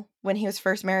Michael, when he was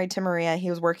first married to Maria, he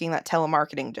was working that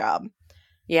telemarketing job.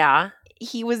 Yeah.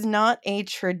 He was not a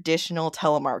traditional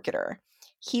telemarketer.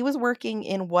 He was working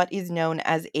in what is known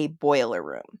as a boiler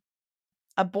room.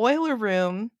 A boiler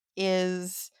room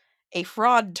is a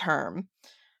fraud term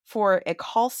for a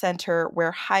call center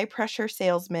where high-pressure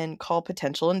salesmen call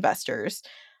potential investors.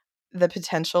 The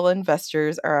potential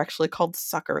investors are actually called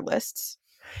sucker lists.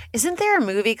 Isn't there a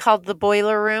movie called The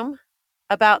Boiler Room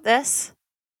about this?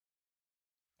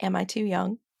 Am I too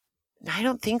young? I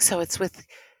don't think so. It's with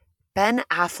Ben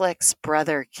Affleck's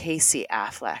brother, Casey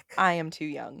Affleck. I am too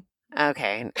young.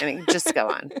 Okay. I mean, just go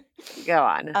on. Go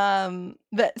on.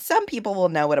 But some people will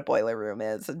know what a boiler room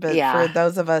is. But for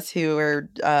those of us who were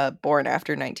born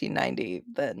after 1990,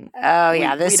 then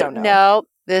we don't know. No,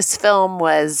 this film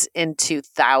was in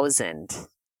 2000.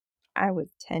 I was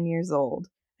 10 years old.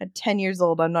 At 10 years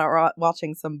old, I'm not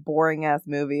watching some boring ass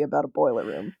movie about a boiler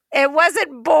room. It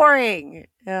wasn't boring.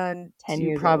 And 10 you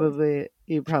years probably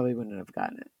wouldn't have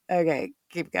gotten it. Okay,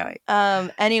 keep going.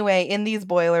 Anyway, in these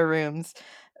boiler rooms,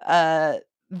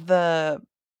 the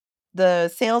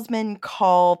salesmen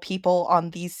call people on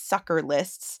these sucker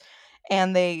lists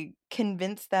and they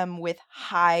convince them with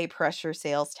high pressure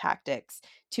sales tactics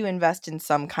to invest in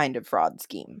some kind of fraud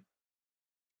scheme.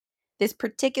 This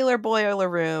particular boiler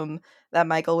room that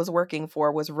Michael was working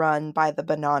for was run by the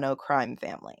Bonanno crime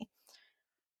family.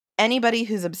 Anybody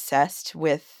who's obsessed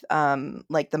with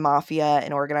like the mafia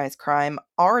and organized crime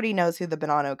already knows who the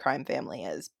Bonanno crime family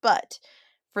is. But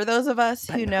for those of us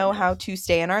who know how to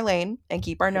stay in our lane and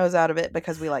keep our nose out of it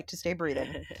because we like to stay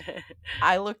breathing,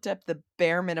 I looked up the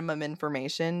bare minimum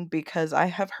information because I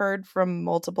have heard from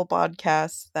multiple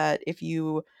podcasts that if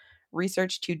you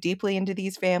research too deeply into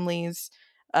these families,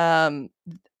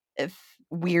 if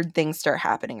weird things start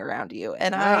happening around you.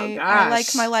 And I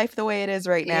like my life the way it is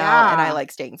right now, and I like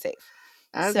staying safe.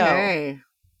 Okay. So,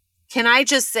 can I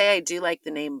just say I do like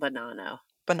the name Bonanno?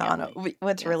 Bonanno.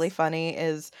 What's really funny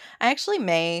is I actually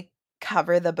may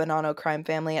cover the Bonanno crime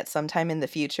family at some time in the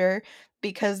future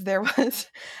because there was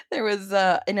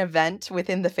an event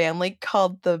within the family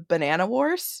called the Banana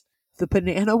Wars. The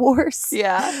Banana Wars?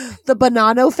 Yeah. The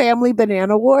Bonanno family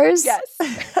Banana Wars? Yes.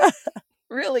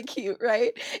 Really cute,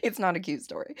 right? It's not a cute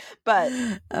story, but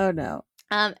oh no.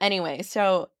 Anyway,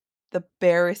 so the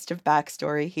barest of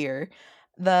backstory here.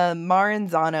 The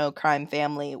Maranzano crime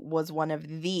family was one of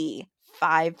the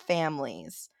 5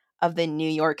 families of the New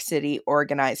York City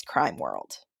organized crime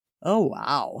world. Oh,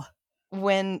 wow.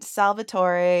 When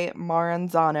Salvatore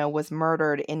Maranzano was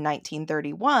murdered in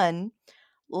 1931,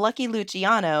 Lucky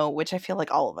Luciano, which I feel like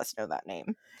all of us know that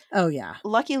name, Oh, yeah.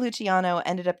 Lucky Luciano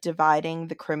ended up dividing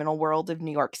the criminal world of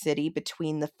New York City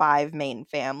between the 5 main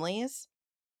families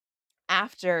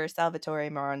after Salvatore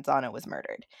Maranzano was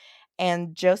murdered.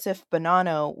 And Joseph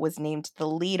Bonanno was named the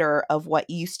leader of what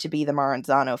used to be the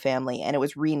Maranzano family, and it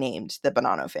was renamed the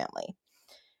Bonanno family.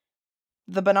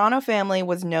 The Bonanno family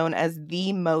was known as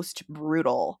the most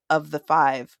brutal of the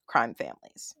 5 crime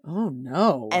families. Oh,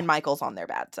 no. And Michael's on their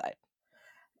bad side.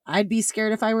 I'd be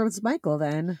scared if I was Michael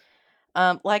then.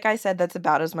 Like I said, that's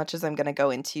about as much as I'm going to go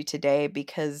into today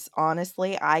because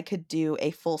honestly, I could do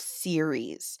a full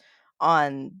series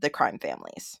on the crime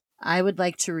families. I would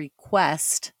like to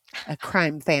request a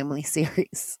crime family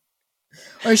series.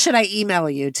 Or should I email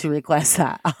you to request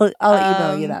that? I'll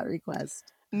email you that request.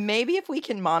 Maybe if we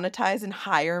can monetize and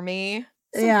hire me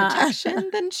some Yeah. protection,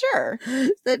 then sure.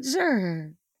 Then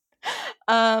sure.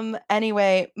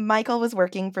 Anyway, Michael was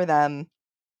working for them,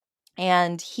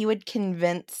 and he would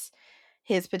convince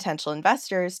his potential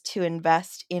investors to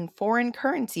invest in foreign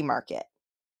currency market.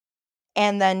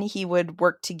 And then he would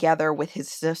work together with his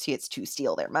associates to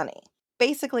steal their money.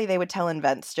 Basically, they would tell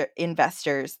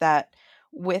investors that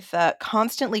with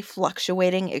constantly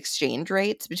fluctuating exchange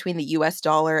rates between the US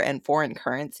dollar and foreign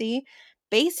currency,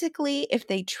 basically, if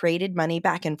they traded money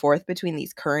back and forth between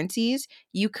these currencies,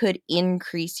 you could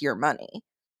increase your money.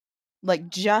 Like,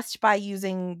 just by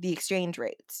using the exchange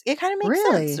rates. It kind of makes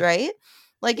sense, Really? right?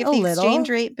 Like, if A the little. exchange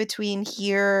rate between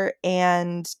here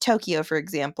and Tokyo, for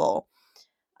example,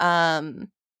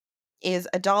 is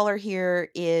 $1 here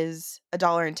is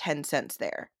 $1.10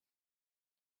 there.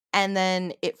 And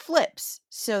then it flips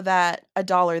so that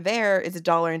 $1 there is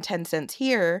 $1.10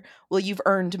 here. Well, you've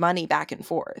earned money back and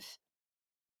forth.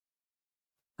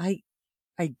 I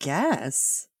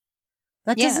guess.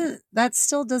 That Yeah.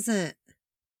 still doesn't.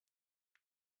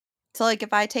 So like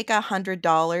if I take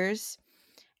 $100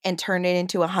 and turn it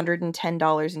into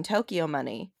 $110 in Tokyo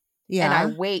money, and I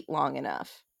Yeah. wait long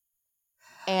enough,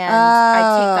 and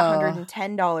I take the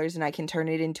 $110 and I can turn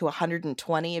it into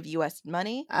 $120 of US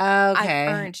money, I've Okay.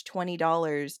 earned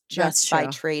 $20 That's just by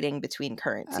true. trading between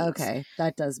currencies. Okay.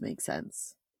 That does make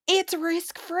sense. It's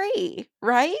risk-free,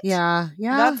 right? Yeah.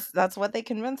 Yeah. That's what they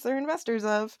convince their investors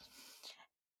of.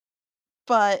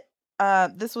 But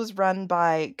this was run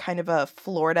by kind of a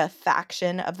Florida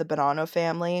faction of the Bonanno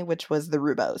family, which was the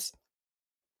Rubos.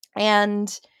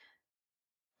 And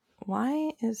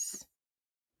why is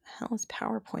hell is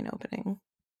PowerPoint opening?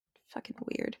 Fucking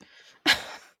weird.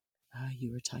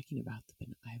 You were talking about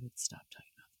I would stop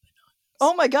talking about the bananas.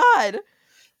 Oh my god.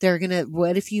 They're gonna.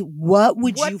 What did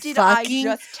you did I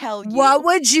just tell you? What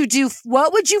would you do?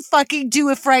 What would you fucking do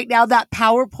if right now that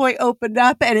PowerPoint opened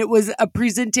up and it was a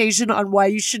presentation on why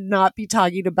you should not be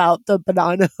talking about the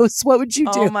bananas? What would you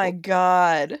do? Oh my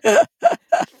god.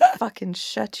 Fucking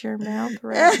shut your mouth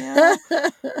right now.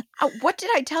 What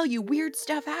did I tell you? Weird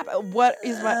stuff happened. What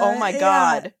is my... Oh my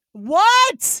god.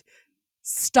 What?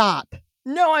 Stop.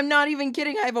 No, I'm not even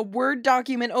kidding. I have a Word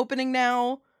document opening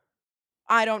now.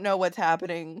 I don't know what's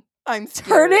happening. I'm scared.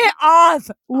 Turn it off.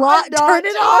 Turn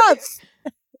it off.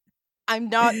 I'm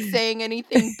not saying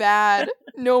anything bad.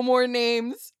 No more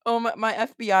names. Oh, my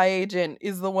FBI agent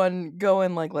is the one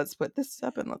going like, let's put this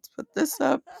up and let's put this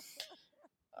up.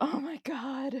 Oh my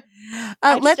god.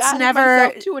 Let's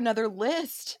never to another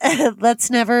list. Let's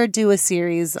never do a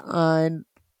series on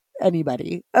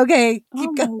anybody. Okay,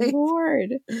 keep going. My Lord.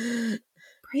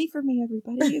 Pray for me,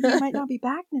 everybody. You might not be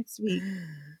back next week.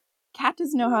 Kat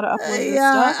doesn't know how to upload this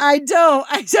stuff. I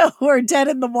don't. We're dead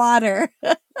in the water.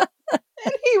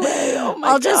 Anyway, oh my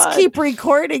god. I'll just keep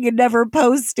recording and never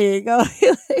posting.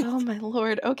 Oh my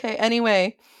Lord. Okay,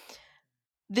 anyway.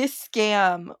 This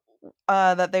scam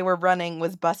that they were running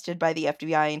was busted by the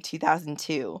FBI in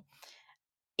 2002.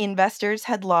 Investors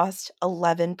had lost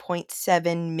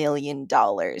 $11.7 million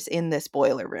in this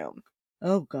boiler room.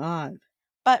 Oh, God.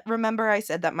 But remember I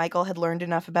said that Michael had learned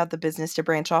enough about the business to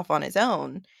branch off on his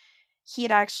own. He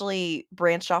had actually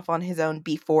branched off on his own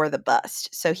before the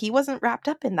bust, so he wasn't wrapped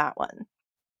up in that one.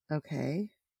 Okay.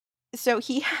 So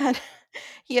he had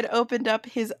opened up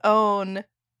his own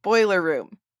boiler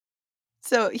room.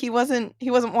 So he wasn't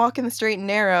walking the straight and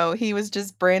narrow. He was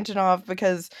just branching off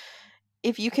because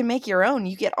if you can make your own,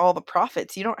 you get all the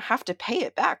profits. You don't have to pay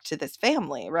it back to this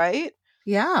family, right?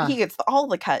 Yeah. He gets all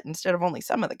the cut instead of only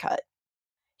some of the cut.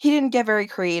 He didn't get very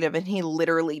creative and he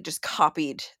literally just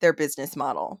copied their business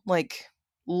model. Like,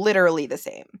 Literally the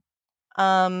same.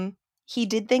 He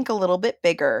did think a little bit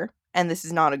bigger, and this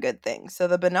is not a good thing. So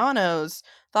the Bonanos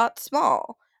thought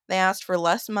small. They asked for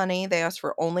less money. They asked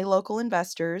for only local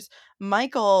investors.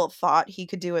 Michael thought he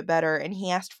could do it better, and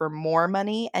he asked for more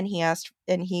money, and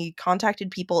he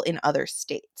contacted people in other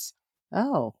states.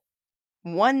 Oh.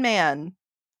 One man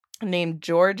named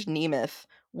George Nemeth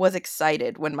was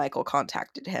excited when Michael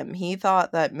contacted him. He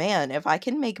thought that, man, if I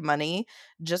can make money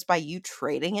just by you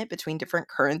trading it between different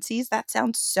currencies, that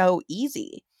sounds so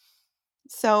easy.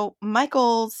 So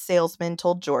Michael's salesman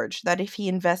told George that if he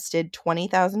invested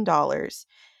 $20,000,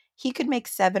 he could make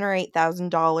 $7,000 or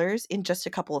 $8,000 in just a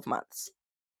couple of months.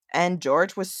 And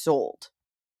George was sold.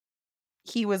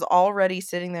 He was already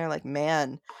sitting there like,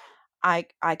 man, I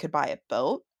could buy a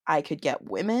boat. I could get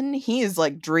women. He is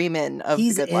like dreaming of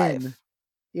He's the good in. life.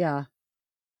 Yeah.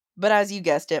 But as you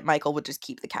guessed it, Michael would just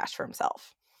keep the cash for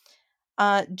himself.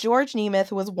 George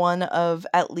Nemeth was one of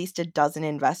at least a dozen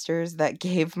investors that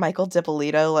gave Michael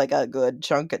DiPolito like a good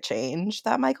chunk of change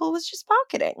that Michael was just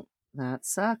pocketing. That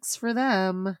sucks for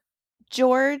them.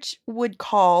 George would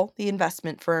call the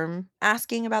investment firm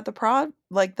asking about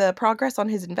the progress on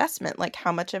his investment, like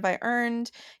how much have I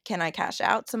earned? Can I cash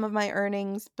out some of my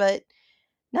earnings? But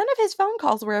none of his phone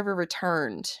calls were ever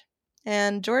returned.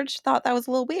 And George thought that was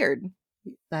a little weird.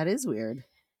 That is weird.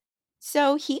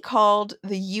 So he called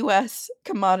the U.S.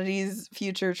 Commodities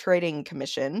Future Trading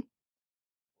Commission,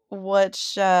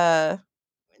 which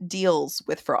deals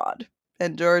with fraud.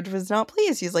 And George was not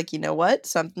pleased. He's like, you know what?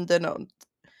 Something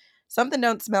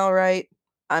don't smell right.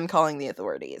 I'm calling the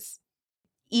authorities.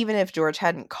 Even if George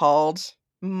hadn't called,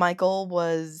 Michael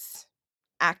was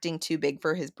acting too big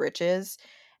for his britches,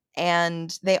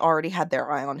 and they already had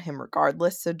their eye on him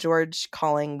regardless. So George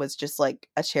calling was just like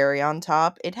a cherry on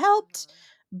top. It helped,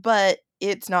 but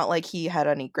it's not like he had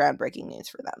any groundbreaking news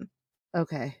for them.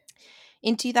 Okay.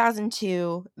 In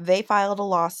 2002, they filed a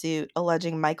lawsuit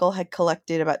alleging Michael had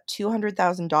collected about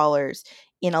 $200,000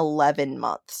 in 11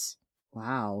 months.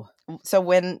 Wow. So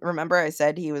remember I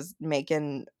said he was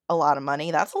making a lot of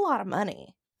money? That's a lot of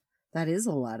money. That is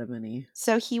a lot of money.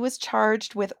 So he was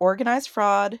charged with organized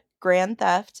fraud, grand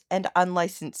theft, and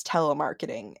unlicensed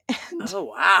telemarketing. And Oh,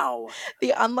 wow.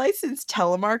 the unlicensed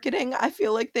telemarketing, I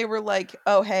feel like they were like,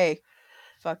 oh, hey,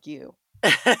 fuck you.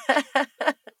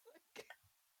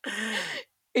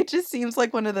 It just seems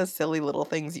like one of those silly little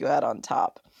things you add on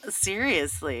top.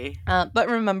 Seriously. But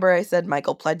remember I said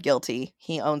Michael pled guilty.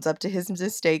 He owns up to his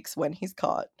mistakes when he's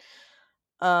caught.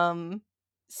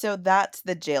 So that's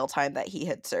the jail time that he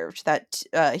had served. That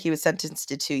he was sentenced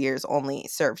to 2 years, only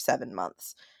served 7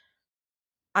 months.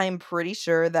 I'm pretty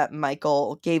sure that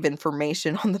Michael gave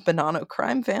information on the Bonanno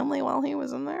crime family while he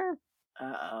was in there.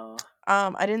 Uh-oh.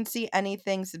 I didn't see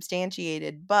anything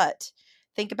substantiated, but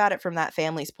think about it from that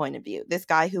family's point of view. This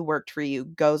guy who worked for you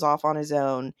goes off on his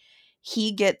own.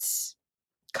 He gets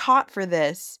caught for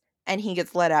this, and he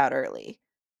gets let out early.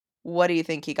 What do you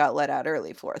think he got let out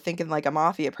early for? Thinking like a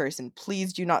mafia person.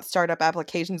 Please do not start up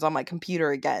applications on my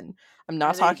computer again. I'm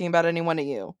not talking about any one of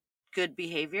you. Good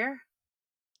behavior?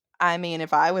 I mean,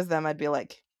 if I was them, I'd be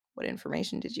like, what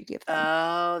information did you give them?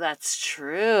 Oh, that's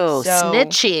true. So-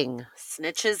 Snitching.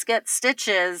 Snitches get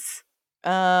stitches.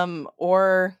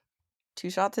 Or 2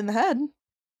 shots in the head.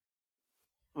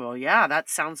 Well, yeah, that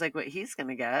sounds like what he's going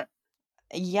to get.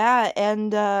 Yeah,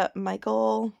 and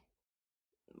Michael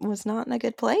was not in a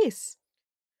good place.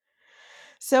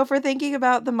 So for thinking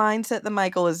about the mindset that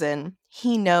Michael is in,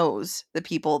 he knows the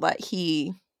people that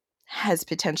he has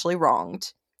potentially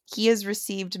wronged. He has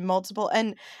received multiple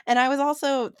and I was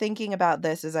also thinking about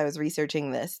this as I was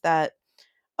researching this, that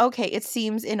okay, it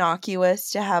seems innocuous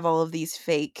to have all of these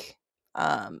fake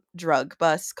drug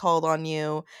busts called on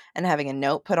you and having a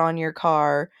note put on your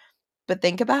car, but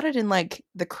think about it in like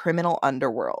the criminal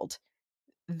underworld.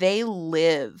 They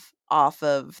live off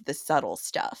of the subtle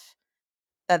stuff.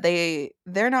 That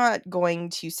they're not going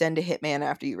to send a hitman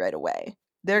after you right away.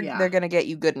 They're going to get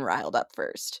you good and riled up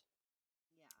first.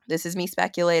 This is me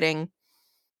speculating.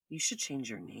 You should change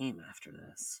your name after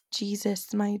this.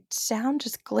 Jesus, my sound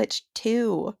just glitched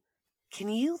too. Can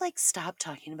you stop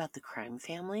talking about the crime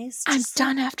families? I'm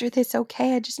done after this,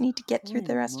 okay? I just need to get through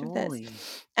the rest of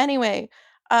this. Anyway,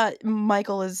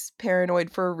 Michael is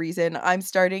paranoid for a reason. I'm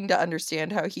starting to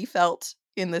understand how he felt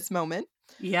in this moment.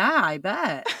 Yeah, I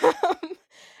bet.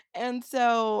 And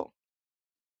so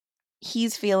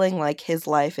he's feeling like his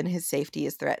life and his safety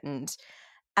is threatened.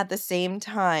 At the same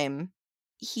time,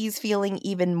 he's feeling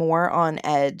even more on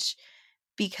edge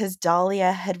because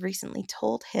Dahlia had recently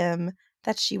told him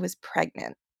that she was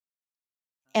pregnant.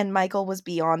 And Michael was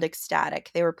beyond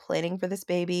ecstatic. They were planning for this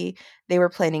baby. They were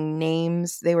planning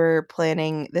names. They were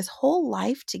planning this whole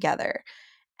life together.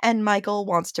 And Michael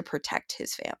wants to protect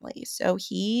his family. So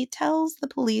he tells the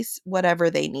police whatever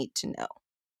they need to know.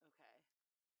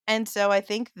 And so I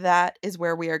think that is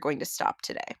where we are going to stop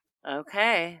today.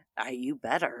 Okay. You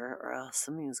better, or else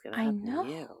something's going to happen to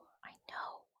you. I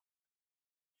know.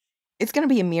 It's going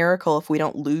to be a miracle if we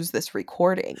don't lose this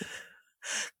recording.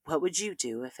 What would you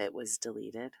do if it was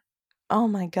deleted? Oh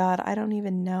my God, I don't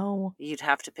even know. You'd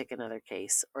have to pick another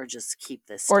case or just keep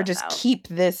this Or stuff just out. keep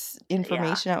this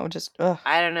information out. Just, ugh.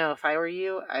 I don't know. If I were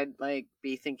you, I'd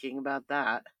be thinking about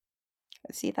that.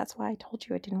 See, that's why I told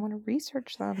you I didn't want to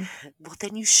research them. Well,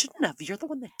 then you shouldn't have. You're the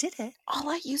one that did it. All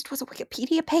I used was a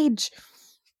Wikipedia page.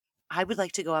 I would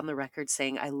like to go on the record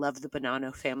saying I love the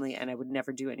Bonanno family and I would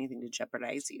never do anything to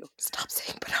jeopardize you. Stop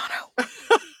saying Bonanno.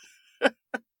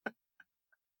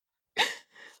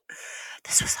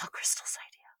 This was all Crystal's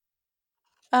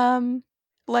idea.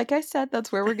 Like I said,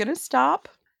 that's where we're going to stop.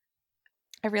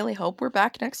 I really hope we're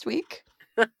back next week.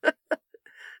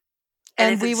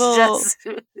 And we will if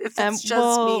it's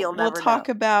just me, you'll never we'll talk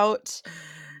know.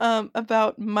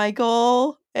 about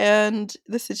Michael and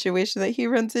the situation that he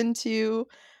runs into.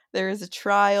 There is a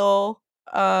trial.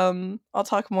 I'll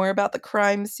talk more about the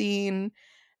crime scene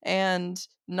and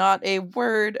not a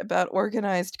word about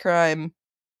organized crime.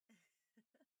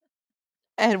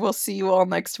 And we'll see you all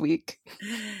next week.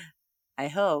 I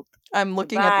hope. I'm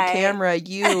looking at the camera.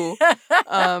 You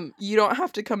don't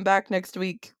have to come back next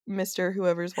week, Mr.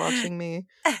 Whoever's watching me.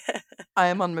 I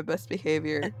am on my best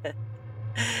behavior.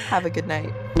 Have a good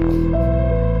night.